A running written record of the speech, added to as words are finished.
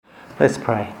Let's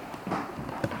pray.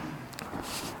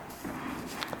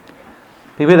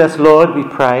 Be with us, Lord, we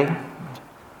pray,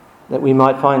 that we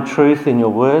might find truth in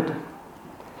your word,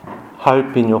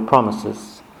 hope in your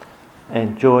promises,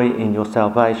 and joy in your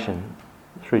salvation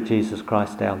through Jesus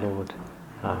Christ our Lord.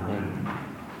 Amen.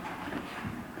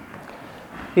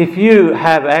 If you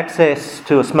have access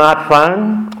to a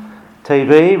smartphone,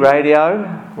 TV,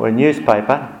 radio, or a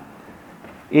newspaper,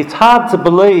 it's hard to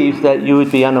believe that you would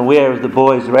be unaware of the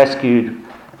boys rescued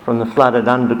from the flooded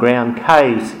underground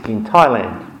caves in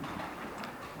Thailand.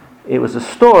 It was a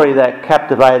story that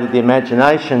captivated the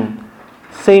imagination,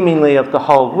 seemingly of the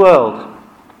whole world.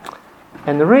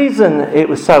 And the reason it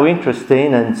was so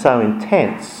interesting and so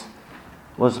intense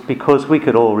was because we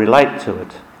could all relate to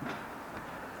it.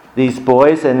 These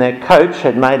boys and their coach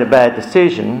had made a bad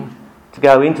decision to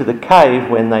go into the cave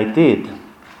when they did.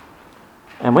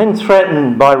 And when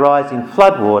threatened by rising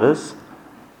floodwaters,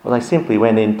 well, they simply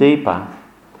went in deeper.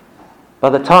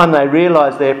 By the time they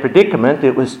realised their predicament,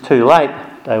 it was too late.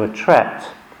 They were trapped.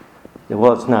 There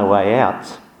was no way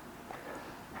out.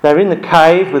 They were in the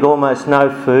cave with almost no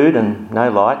food and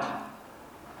no light,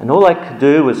 and all they could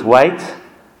do was wait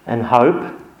and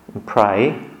hope and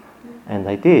pray, and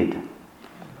they did.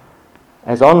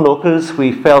 As onlookers,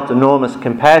 we felt enormous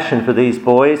compassion for these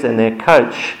boys and their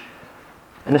coach.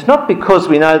 And it's not because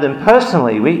we know them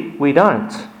personally, we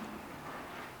don't.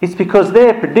 It's because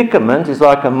their predicament is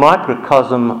like a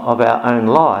microcosm of our own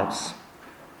lives.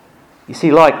 You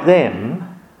see, like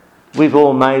them, we've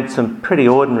all made some pretty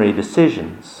ordinary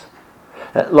decisions.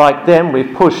 Like them,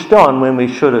 we've pushed on when we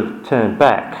should have turned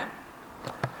back.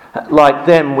 Like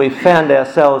them, we've found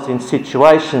ourselves in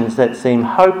situations that seem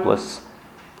hopeless.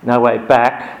 No way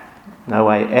back, no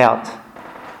way out.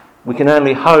 We can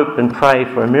only hope and pray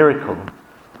for a miracle,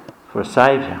 for a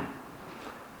saviour.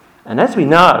 And as we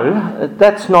know,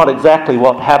 that's not exactly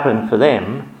what happened for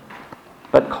them,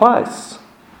 but close.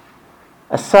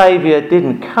 A saviour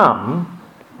didn't come,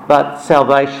 but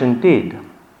salvation did.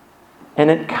 And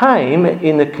it came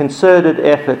in the concerted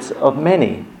efforts of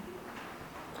many.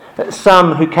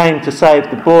 Some who came to save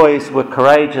the boys were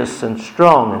courageous and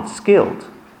strong and skilled.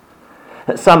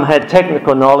 Some had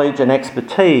technical knowledge and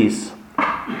expertise.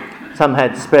 Some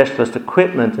had specialist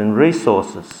equipment and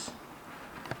resources.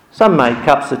 Some made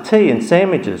cups of tea and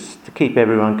sandwiches to keep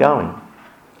everyone going.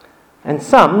 And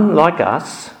some, like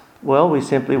us, well, we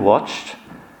simply watched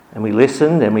and we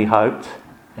listened and we hoped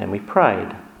and we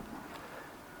prayed.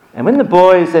 And when the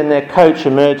boys and their coach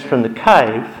emerged from the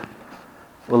cave,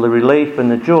 well, the relief and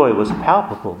the joy was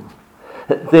palpable.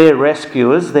 Their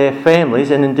rescuers, their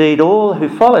families, and indeed all who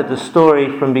followed the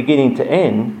story from beginning to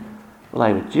end, well,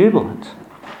 they were jubilant.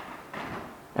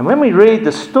 And when we read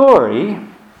the story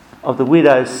of the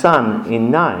widow's son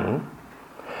in Nain,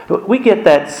 we get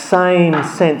that same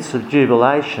sense of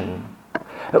jubilation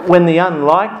when the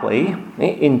unlikely,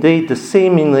 indeed the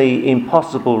seemingly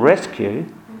impossible rescue,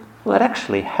 well, it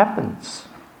actually happens.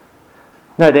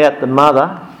 No doubt the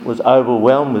mother was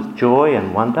overwhelmed with joy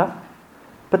and wonder,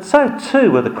 but so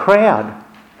too were the crowd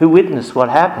who witnessed what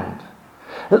happened.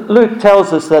 Luke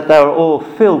tells us that they were all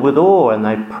filled with awe and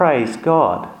they praised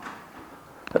God.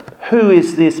 Who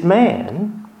is this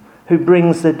man who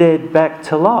brings the dead back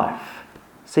to life?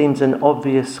 Seems an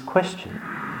obvious question.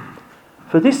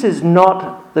 For this is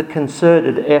not the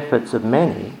concerted efforts of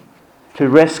many to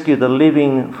rescue the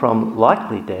living from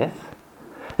likely death.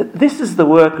 This is the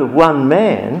work of one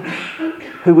man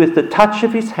who, with the touch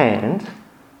of his hand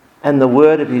and the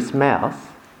word of his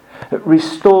mouth,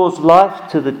 restores life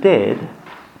to the dead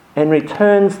and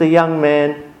returns the young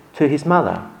man to his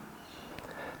mother.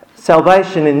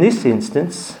 Salvation in this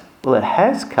instance, well, it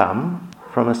has come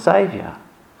from a saviour.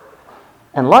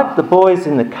 And like the boys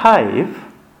in the cave,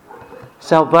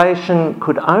 salvation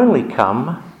could only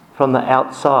come from the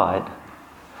outside.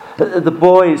 The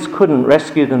boys couldn't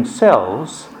rescue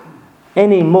themselves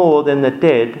any more than the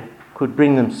dead could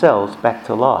bring themselves back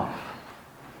to life.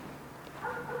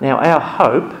 Now, our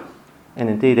hope, and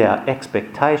indeed our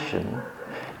expectation,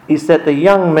 is that the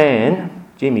young man,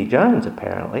 Jimmy Jones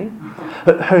apparently,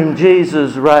 whom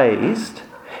Jesus raised,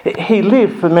 he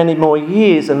lived for many more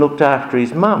years and looked after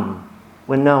his mum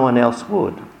when no one else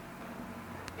would.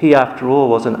 He, after all,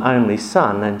 was an only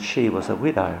son and she was a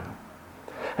widow.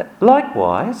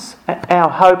 Likewise, our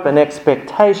hope and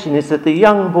expectation is that the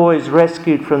young boys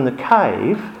rescued from the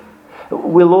cave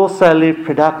will also live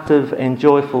productive and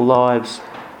joyful lives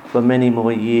for many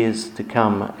more years to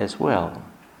come as well.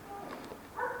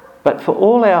 But for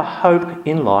all our hope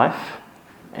in life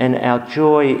and our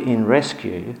joy in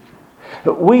rescue,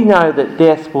 we know that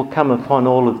death will come upon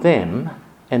all of them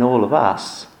and all of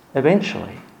us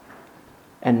eventually.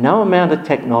 And no amount of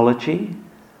technology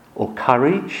or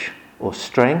courage or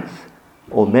strength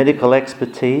or medical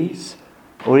expertise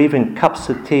or even cups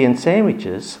of tea and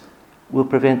sandwiches will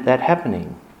prevent that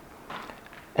happening.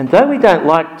 And though we don't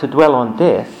like to dwell on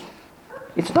death,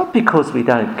 it's not because we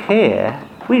don't care.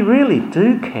 We really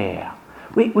do care.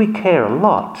 We care a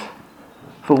lot.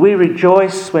 For we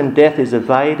rejoice when death is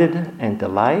evaded and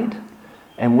delayed,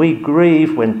 and we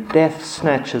grieve when death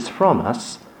snatches from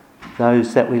us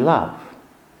those that we love.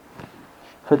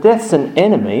 For death's an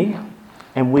enemy,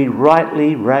 and we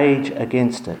rightly rage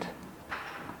against it.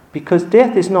 Because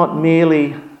death is not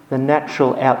merely the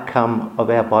natural outcome of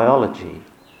our biology.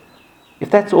 If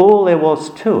that's all there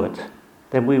was to it,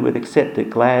 then we would accept it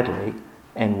gladly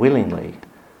and willingly.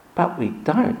 But we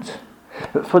don't.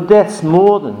 For death's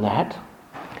more than that.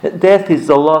 Death is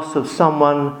the loss of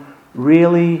someone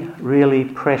really, really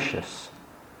precious.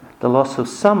 The loss of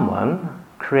someone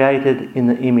created in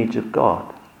the image of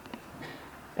God.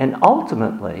 And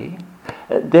ultimately,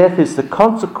 death is the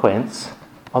consequence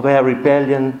of our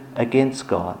rebellion against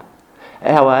God,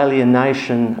 our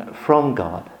alienation from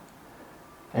God.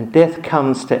 And death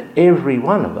comes to every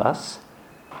one of us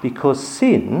because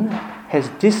sin has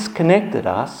disconnected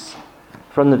us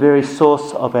from the very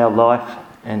source of our life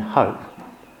and hope.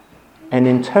 And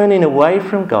in turning away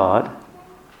from God,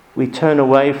 we turn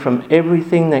away from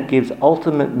everything that gives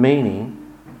ultimate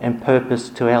meaning and purpose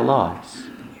to our lives.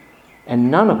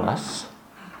 And none of us,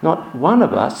 not one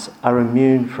of us, are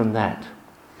immune from that.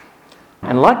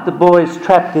 And like the boys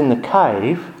trapped in the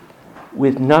cave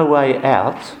with no way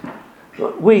out,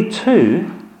 we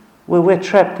too, we're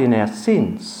trapped in our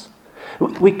sins.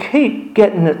 We keep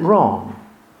getting it wrong.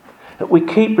 We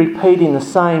keep repeating the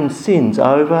same sins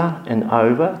over and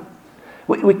over.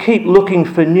 We keep looking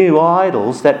for new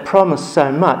idols that promise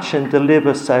so much and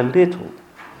deliver so little.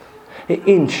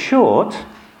 In short,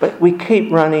 but we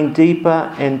keep running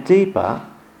deeper and deeper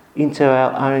into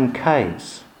our own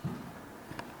caves.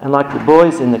 And like the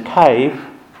boys in the cave,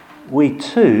 we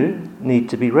too need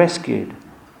to be rescued.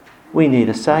 We need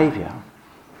a saviour.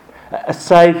 A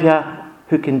saviour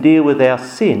who can deal with our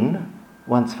sin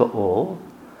once for all.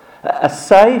 A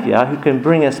saviour who can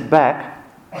bring us back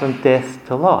from death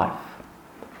to life.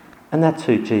 And that's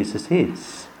who Jesus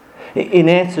is. In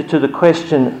answer to the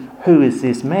question, who is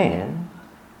this man?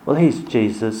 Well, he's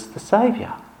Jesus the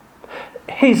Saviour.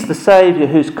 He's the Saviour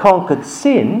who's conquered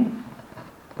sin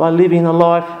by living a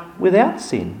life without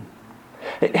sin.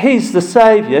 He's the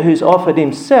Saviour who's offered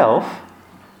himself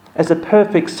as a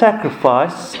perfect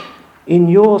sacrifice in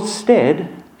your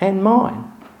stead and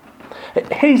mine.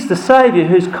 He's the Saviour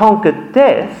who's conquered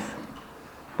death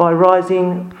by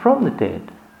rising from the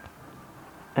dead.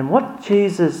 And what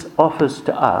Jesus offers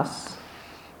to us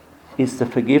is the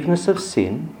forgiveness of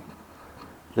sin,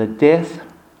 the death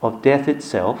of death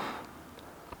itself,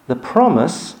 the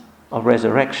promise of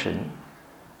resurrection,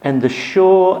 and the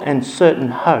sure and certain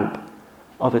hope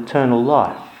of eternal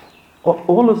life.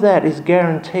 All of that is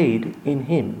guaranteed in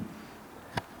him.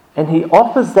 And he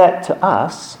offers that to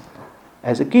us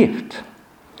as a gift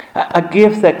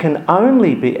that can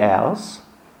only be ours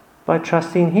by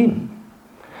trusting him.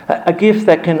 A gift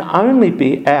that can only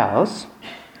be ours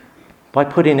by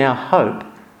putting our hope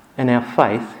and our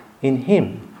faith in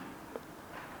him.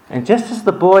 And just as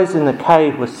the boys in the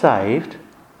cave were saved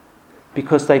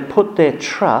because they put their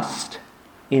trust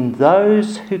in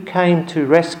those who came to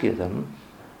rescue them,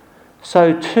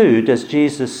 so too does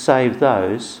Jesus save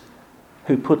those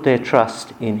who put their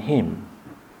trust in him.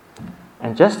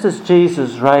 And just as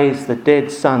Jesus raised the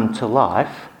dead son to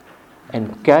life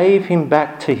and gave him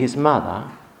back to his mother,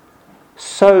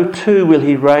 so too will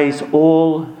he raise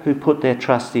all who put their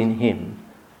trust in him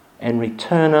and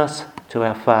return us to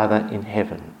our Father in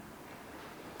heaven.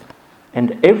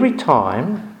 And every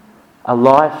time a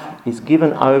life is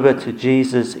given over to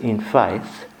Jesus in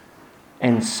faith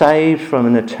and saved from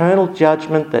an eternal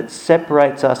judgment that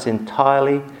separates us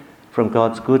entirely from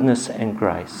God's goodness and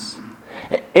grace,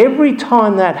 every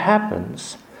time that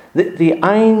happens, the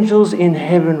angels in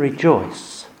heaven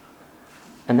rejoice.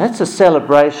 And that's a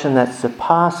celebration that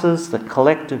surpasses the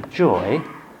collective joy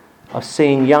of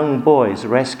seeing young boys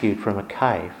rescued from a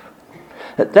cave.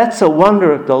 That's a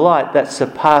wonder of delight that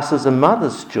surpasses a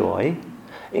mother's joy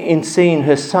in seeing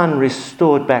her son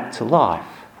restored back to life.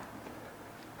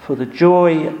 For the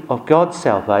joy of God's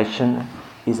salvation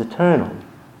is eternal,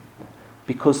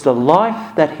 because the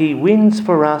life that he wins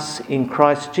for us in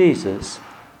Christ Jesus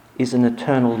is an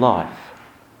eternal life.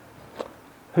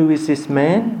 Who is this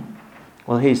man?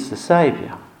 Well, he's the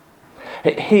Saviour.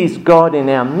 He's God in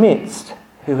our midst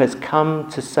who has come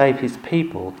to save his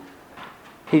people.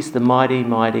 He's the mighty,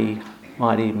 mighty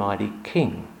mighty, mighty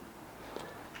King.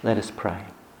 Let us pray.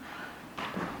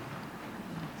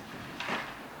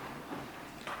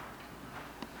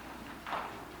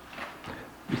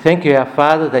 We thank you, our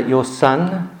Father, that your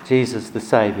Son, Jesus the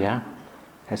Saviour,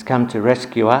 has come to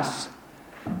rescue us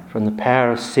from the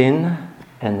power of sin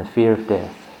and the fear of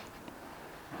death.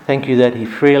 Thank you that he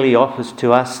freely offers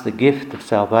to us the gift of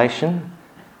salvation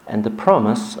and the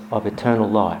promise of eternal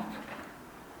life.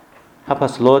 Help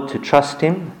us, Lord, to trust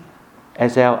him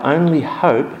as our only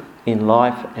hope in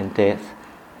life and death,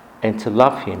 and to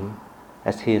love him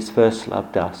as he has first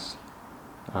loved us.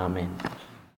 Amen.